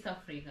from in East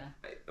Africa.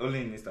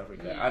 Only in East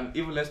Africa, and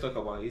even let's talk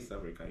about East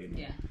Africa. You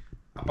know,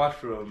 apart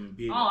from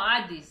being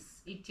Addis.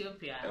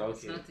 Ethiopia,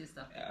 it's not East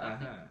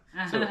Africa.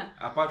 So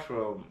apart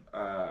from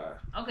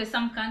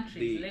some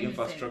countries, the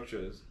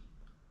infrastructures,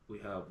 we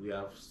have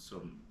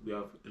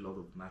a lot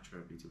of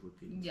natural beautiful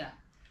things.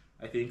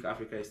 I think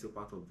Africa is still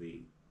part of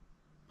the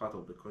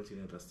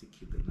continent that still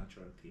keep the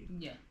natural thing.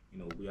 You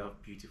know, we have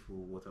beautiful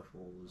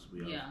waterfalls.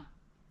 We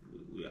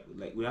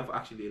have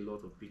actually a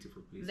lot of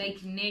beautiful places.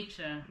 Like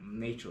nature.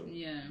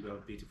 We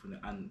have beautiful,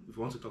 and if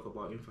you want to talk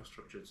about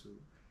infrastructure too,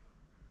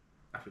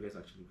 Africa is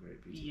actually very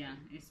beautiful.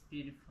 It's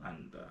beautiful.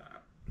 And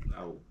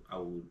I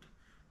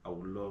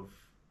would love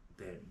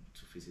them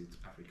to visit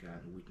Africa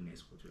and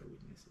witness what we are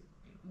witnessing.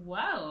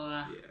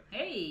 Wow. Yeah.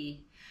 Hey,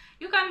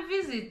 you can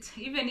visit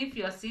even if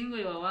you're single.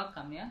 You're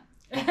welcome. Yeah.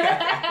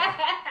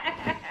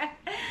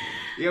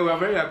 Yeah, we are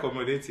very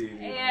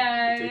accommodating.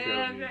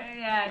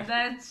 Yeah,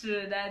 that's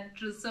true. That's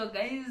true. So,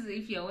 guys,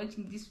 if you're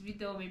watching this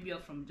video, maybe you're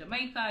from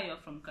Jamaica, you're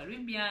from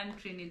Caribbean,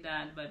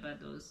 Trinidad,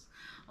 Barbados,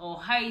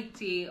 or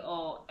Haiti,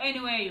 or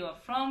anywhere you are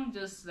from,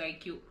 just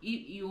like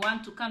you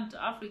want to come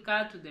to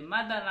Africa, to the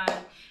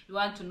motherland, you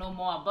want to know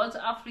more about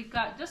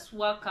Africa, just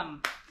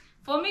welcome.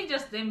 For me,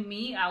 just then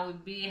me, I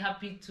would be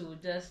happy to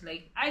just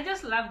like, I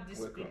just love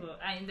these people,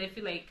 and I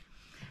feel like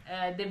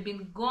they've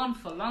been gone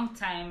for a long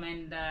time,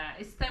 and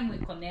it's time we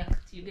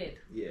connect. You get?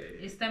 Yeah.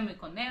 It's time we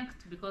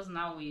connect, because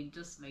now we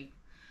just like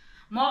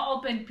more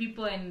open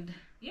people, and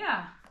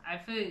yeah, I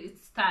feel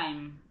it's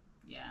time.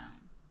 Yeah.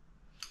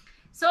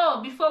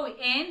 So before we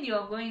end,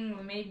 you're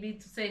going maybe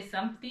to say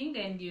something,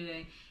 and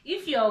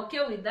if you're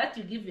okay with that,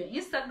 you give your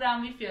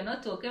Instagram. If you're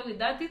not okay with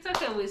that, it's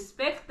okay. We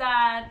respect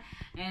that,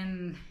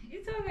 and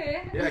it's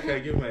okay. Yeah, I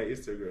can give my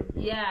Instagram.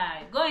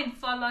 Yeah, go and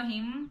follow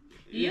him.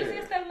 You use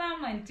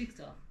Instagram and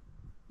TikTok.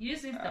 You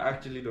use Instagram. I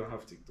actually don't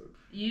have TikTok.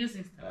 You use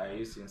Instagram. I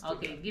use Instagram.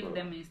 Okay, give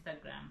them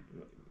Instagram.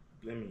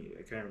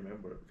 I can't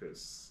remember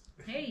because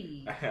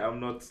hey, I'm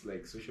not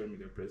like social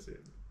media person,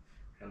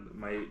 and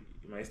my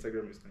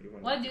Instagram is not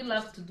even. What do you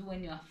love to do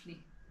when you are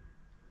free?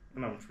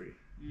 When I'm free,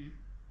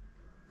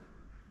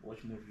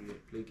 watch movie,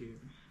 play game.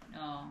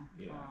 Oh,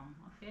 yeah.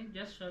 Oh, okay.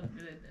 Just tell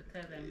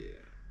them.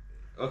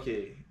 Yeah.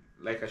 Okay,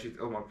 like I should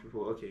tell my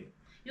people. Okay.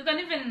 You can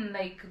even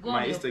like go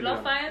my on your Instagram.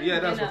 profile. Yeah,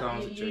 that's what I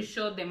want to check. You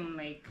show them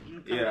like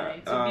in camera.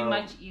 It will be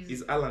much easier.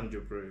 It's Alan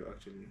Jobro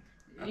actually.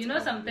 You know,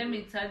 sometimes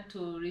it's hard to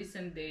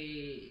listen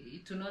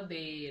to know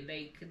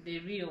the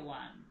real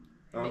one.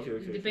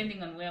 Okay.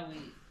 Depending on where we.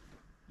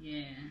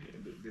 Yeah.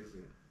 This is the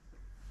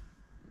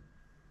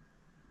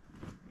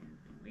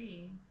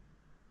way.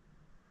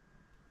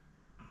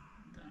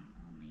 Don't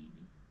know,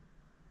 maybe.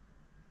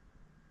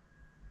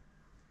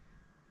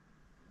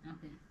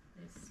 Okay,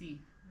 let's see.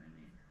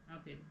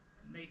 Okay,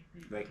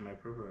 like my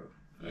profile.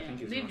 Yeah, I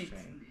think it's leave not it.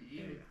 showing.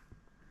 Yeah.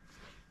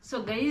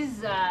 So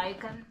guys, I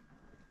can.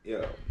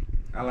 Yeah,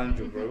 Alan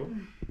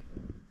Jobro.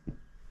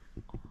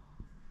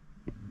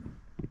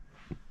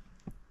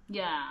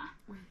 Yeah.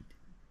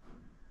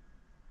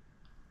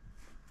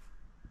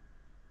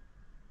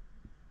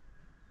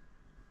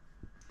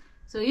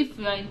 So if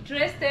you are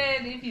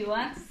interested, if you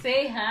want to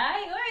say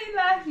hi, why are you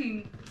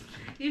laughing?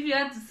 If you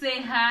want to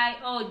say hi,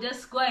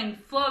 just go and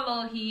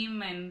follow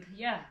him, and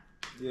yeah.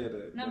 Yeah,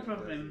 no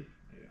problem.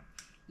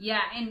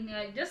 Yeah, and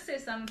just say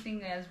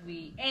something as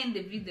we end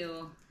the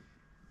video.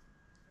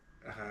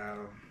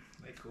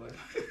 Like what?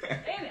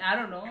 I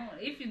don't know.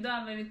 If you don't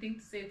have anything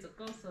to say, it's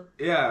okay. So.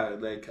 Yeah,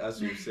 like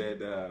as you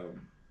said,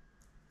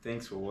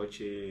 thanks for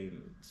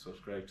watching.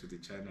 Subscribe to the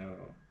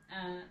channel.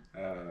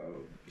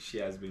 She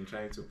has been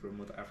trying to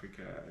promote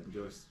Africa, and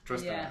just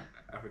trust that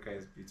Africa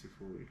is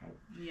beautiful. You know.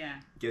 Yeah.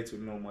 Get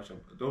to know much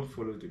about. Don't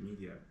follow the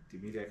media. The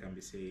media can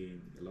be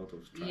saying a lot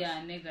of trash.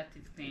 Yeah,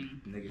 negative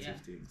things. Negative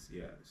things.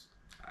 Yes.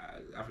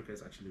 Africa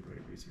is actually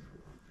very beautiful.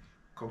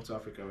 Come to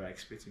Africa. We're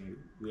expecting you.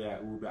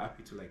 We'll be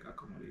happy to like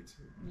accommodate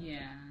you.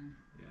 Yeah.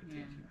 Thank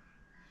you.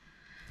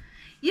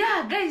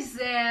 Yeah, guys.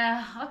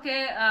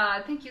 Okay.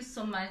 Thank you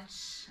so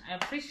much. I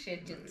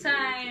appreciate your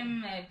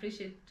time. I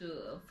appreciate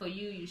for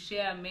you. You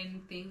share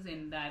many things,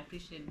 and I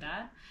appreciate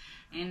that.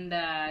 And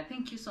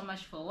thank you so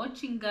much for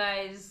watching,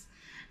 guys.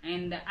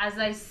 And as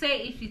I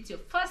say, if it's your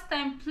first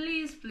time,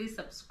 please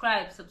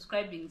subscribe.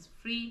 Subscribing is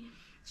free.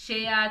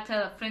 Share.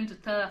 Tell a friend to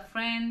tell a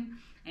friend.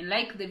 And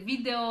like the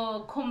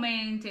video,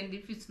 comment, and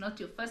if it's not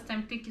your first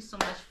time, thank you so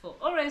much for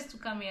always to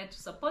come here to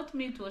support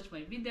me, to watch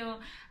my video.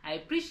 I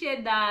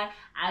appreciate that.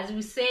 As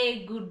we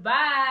say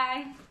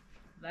goodbye.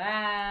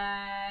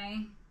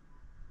 Bye.